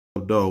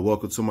Dog,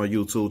 welcome to my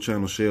YouTube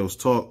channel, Shell's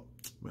Talk.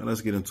 Man,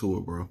 let's get into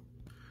it, bro.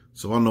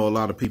 So I know a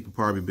lot of people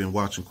probably been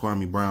watching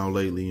Kwame Brown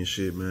lately and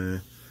shit,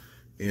 man.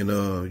 And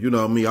you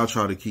know me, I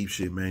try to keep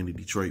shit mainly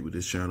Detroit with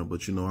this channel,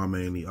 but you know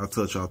I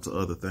touch out to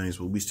other things,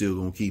 but we still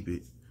gonna keep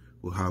it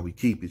with how we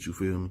keep it, you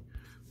feel me?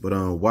 But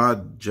why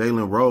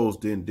Jalen Rose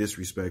didn't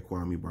disrespect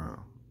Kwame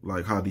Brown,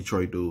 like how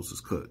Detroit dudes is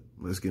cut.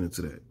 Let's get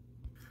into that.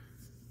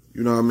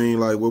 You know what I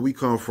mean? Like where we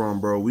come from,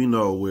 bro, we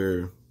know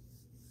where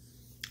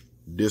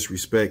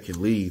disrespect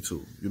can lead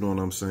to. You know what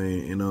I'm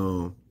saying?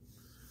 And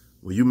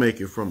when you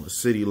make it from a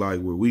city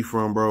like where we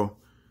from, bro,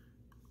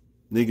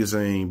 niggas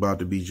ain't about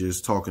to be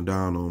just talking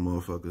down on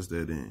motherfuckers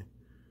that ain't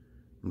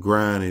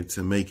grinding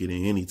to make it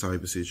in any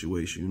type of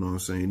situation. You know what I'm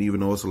saying? Even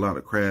though it's a lot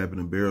of crab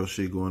and barrel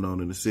shit going on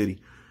in the city,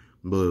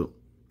 but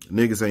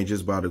niggas ain't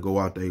just about to go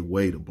out their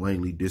way to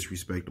blatantly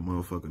disrespect the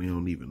motherfucker they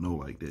don't even know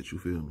like that. You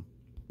feel me?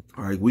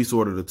 All right, we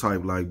sort of the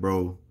type like,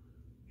 bro,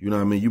 you know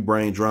what I mean? You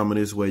bring drama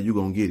this way, you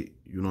gonna get it.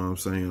 You know what I'm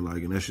saying?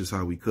 Like, and that's just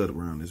how we cut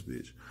around this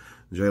bitch.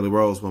 Jalen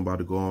Rose wasn't about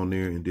to go on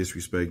there and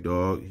disrespect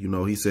dog. You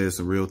know, he said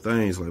some real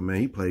things. Like, man,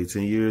 he played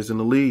 10 years in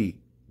the league.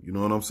 You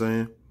know what I'm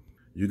saying?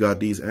 You got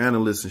these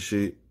analysts and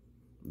shit.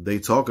 They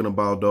talking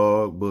about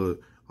dog, but,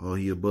 oh,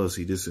 he a bust,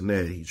 he this and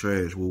that, he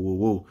trash, woo, woo,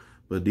 woo.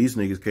 But these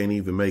niggas can't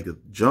even make a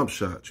jump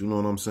shot. You know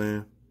what I'm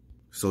saying?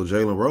 So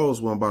Jalen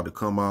Rose wasn't about to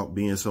come out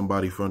being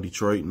somebody from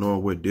Detroit,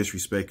 knowing where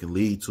disrespect can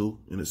lead to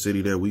in the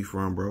city that we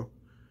from, bro.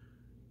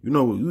 You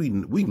know,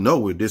 we know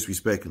where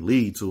disrespect can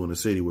lead to in the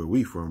city where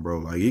we from, bro.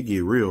 Like, it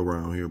get real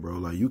around here, bro.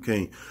 Like, you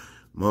can't,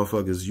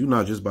 motherfuckers, you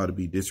not just about to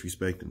be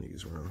disrespecting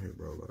niggas around here,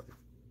 bro. Like,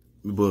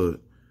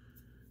 but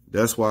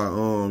that's why,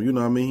 you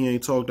know what I mean? He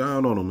ain't talk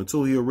down on him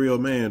until he a real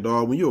man,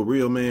 dog. When you a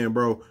real man,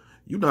 bro,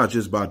 you not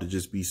just about to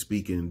just be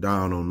speaking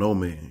down on no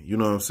man. You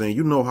know what I'm saying?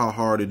 You know how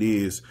hard it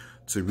is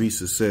to reach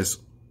success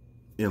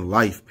in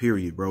life,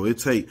 period, bro. It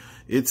take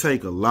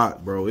a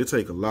lot, bro. It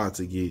take a lot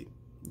to get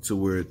to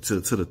where to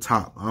the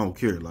top. I don't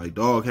care. Like,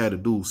 dog had to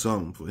do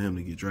something for him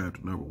to get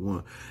drafted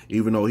 #1.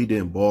 Even though he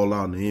didn't ball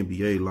out in the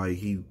NBA like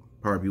he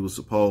probably was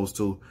supposed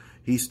to,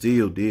 he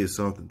still did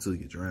something to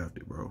get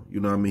drafted, bro. You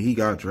know what I mean? He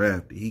got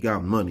drafted. He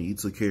got money. He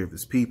took care of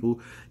his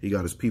people. He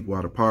got his people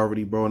out of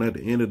poverty, bro. And at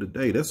the end of the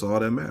day, that's all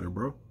that matter,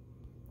 bro.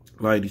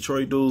 Like,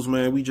 Detroit dudes,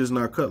 man, we just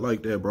not cut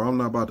like that, bro. I'm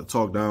not about to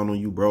talk down on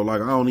you, bro.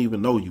 Like, I don't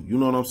even know you. You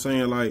know what I'm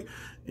saying? Like,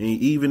 and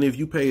even if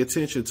you pay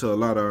attention to a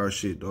lot of our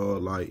shit,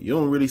 dog, like, you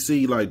don't really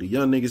see, like, the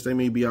young niggas, they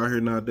may be out here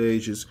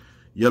nowadays just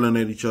yelling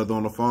at each other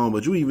on the phone,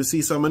 but you even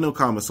see some in them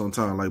comments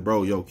sometimes, like,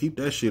 bro, yo, keep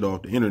that shit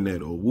off the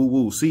internet, or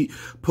woo-woo, see,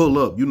 pull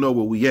up, you know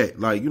where we at.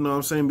 Like, you know what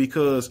I'm saying?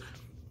 Because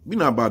we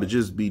not about to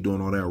just be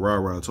doing all that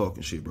rah-rah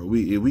talking shit, bro.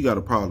 If we got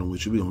a problem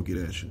with you, we gonna get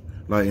at you.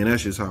 Like, and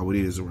that's just how it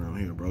is around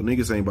here, bro.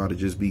 Niggas ain't about to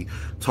just be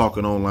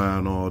talking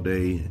online all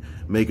day,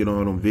 making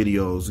all them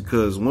videos,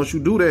 because once you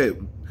do that,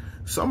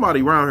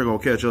 somebody around here gonna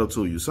catch up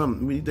to you.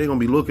 They gonna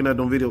be looking at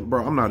them videos,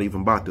 bro. I'm not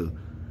even about to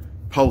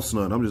post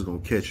nothing. I'm just gonna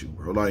catch you,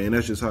 bro. Like, and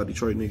that's just how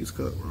Detroit niggas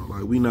cut, bro.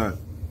 Like, we not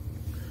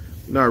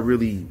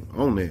really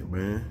on that,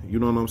 man. You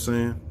know what I'm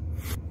saying?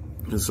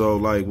 And so,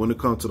 like, when it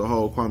comes to the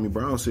whole Kwame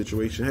Brown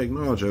situation, heck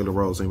no, Jalen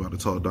Rose ain't about to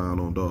talk down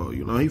on dog.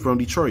 You know, he from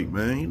Detroit,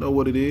 man. He know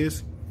what it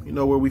is. He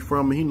know where we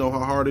from, and he know how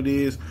hard it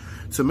is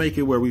to make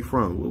it where we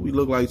from. What we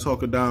look like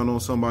talking down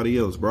on somebody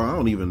else, bro. I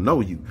don't even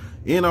know you.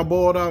 And I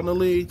balled out in the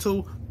league,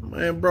 too.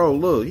 Man, bro,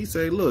 look, he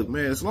said, look,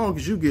 man, as long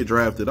as you get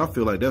drafted, I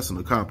feel like that's an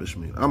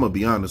accomplishment. I'm going to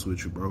be honest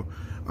with you, bro.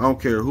 I don't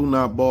care who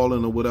not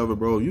balling or whatever,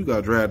 bro. You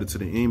got drafted to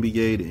the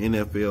NBA, the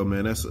NFL,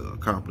 man, that's an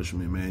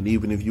accomplishment, man.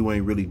 Even if you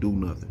ain't really do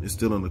nothing, it's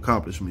still an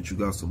accomplishment. You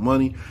got some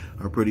money.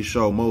 I'm pretty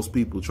sure most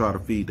people try to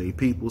feed their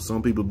people.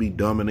 Some people be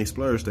dumb and they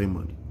splurge their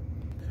money.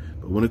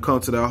 But when it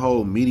comes to that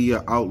whole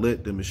media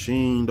outlet, the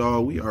machine,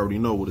 dog, we already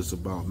know what it's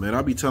about, man.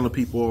 I be telling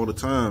people all the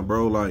time,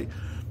 bro, like,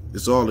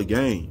 it's all a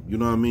game. You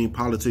know what I mean?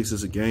 Politics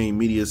is a game.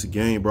 Media is a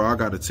game, bro. I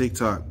got a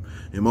TikTok,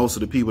 and most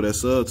of the people that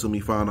sub to me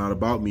find out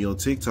about me on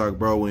TikTok,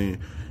 bro, and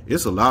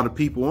it's a lot of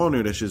people on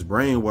there that's just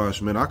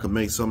brainwashed, man. I could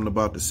make something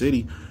about the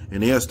city,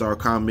 and they'll start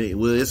commenting,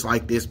 well, it's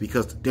like this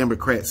because the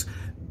Democrats,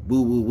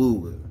 woo, woo,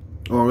 woo.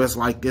 Or it's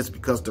like this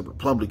because the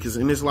Republicans.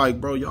 And it's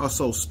like, bro, y'all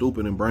so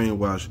stupid and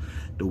brainwashed.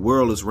 The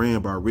world is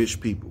ran by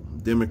rich people.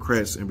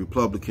 Democrats and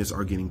Republicans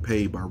are getting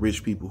paid by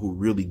rich people who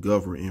really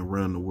govern and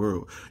run the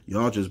world.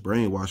 Y'all just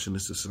brainwashing the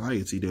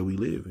society that we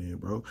live in,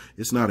 bro.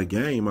 It's not a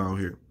game out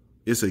here.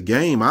 It's a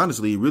game.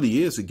 Honestly, it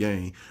really is a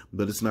game.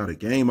 But it's not a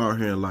game out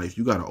here in life.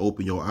 You got to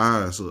open your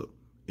eyes up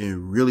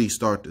and really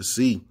start to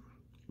see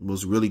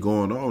what's really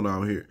going on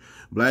out here.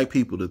 Black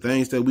people, the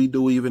things that we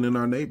do even in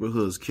our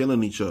neighborhoods,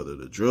 killing each other,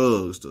 the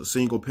drugs, the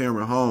single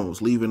parent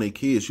homes, leaving their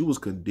kids. You was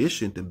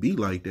conditioned to be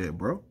like that,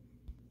 bro.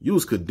 You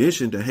was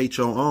conditioned to hate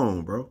your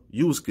own, bro.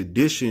 You was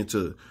conditioned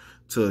to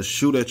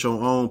shoot at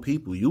your own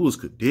people. You was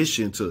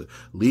conditioned to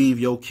leave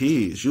your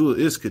kids.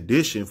 It's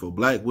conditioned for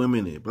black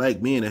women and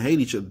black men to hate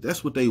each other.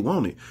 That's what they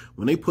wanted.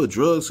 When they put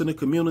drugs in the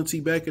community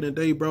back in the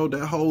day, bro,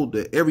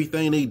 that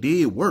everything they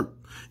did worked.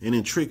 And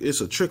then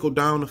it's a trickle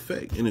down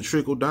effect, and it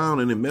trickled down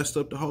and it messed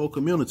up the whole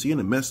community,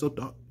 and it messed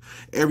up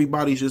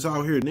Everybody's just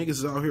out here. Niggas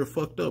is out here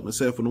fucked up,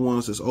 except for the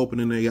ones that's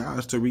opening their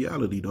eyes to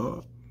reality,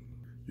 dog.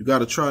 You got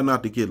to try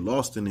not to get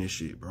lost in this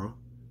shit, bro.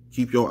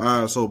 Keep your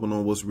eyes open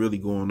on what's really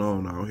going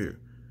on out here.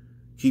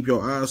 Keep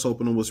your eyes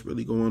open on what's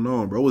really going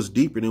on, bro. It's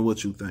deeper than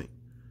what you think.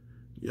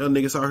 Y'all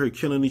niggas out here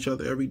killing each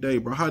other every day,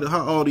 bro. How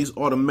all these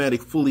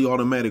fully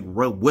automatic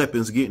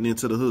weapons getting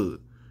into the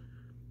hood?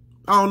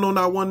 I don't know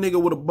not one nigga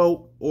with a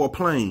boat or a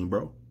plane,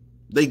 bro.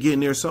 They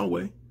getting there some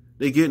way.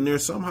 They getting there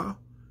somehow.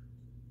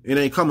 It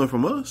ain't coming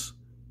from us.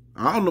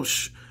 I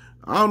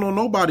don't know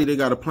nobody that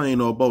got a plane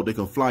or a boat that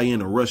can fly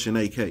in a Russian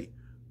AK.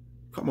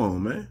 Come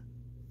on, man.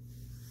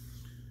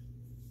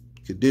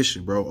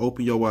 Condition, bro.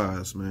 Open your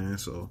eyes, man.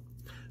 So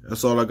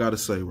that's all I got to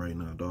say right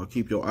now, dog.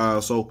 Keep your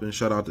eyes open.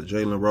 Shout out to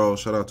Jalen Rose.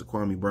 Shout out to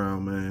Kwame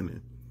Brown, man.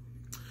 And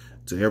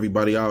to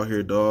everybody out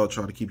here, dog,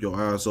 try to keep your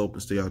eyes open.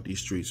 Stay out these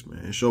streets,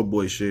 man. It's your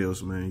boy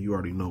Shells, man. You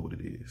already know what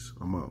it is.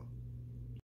 I'm out.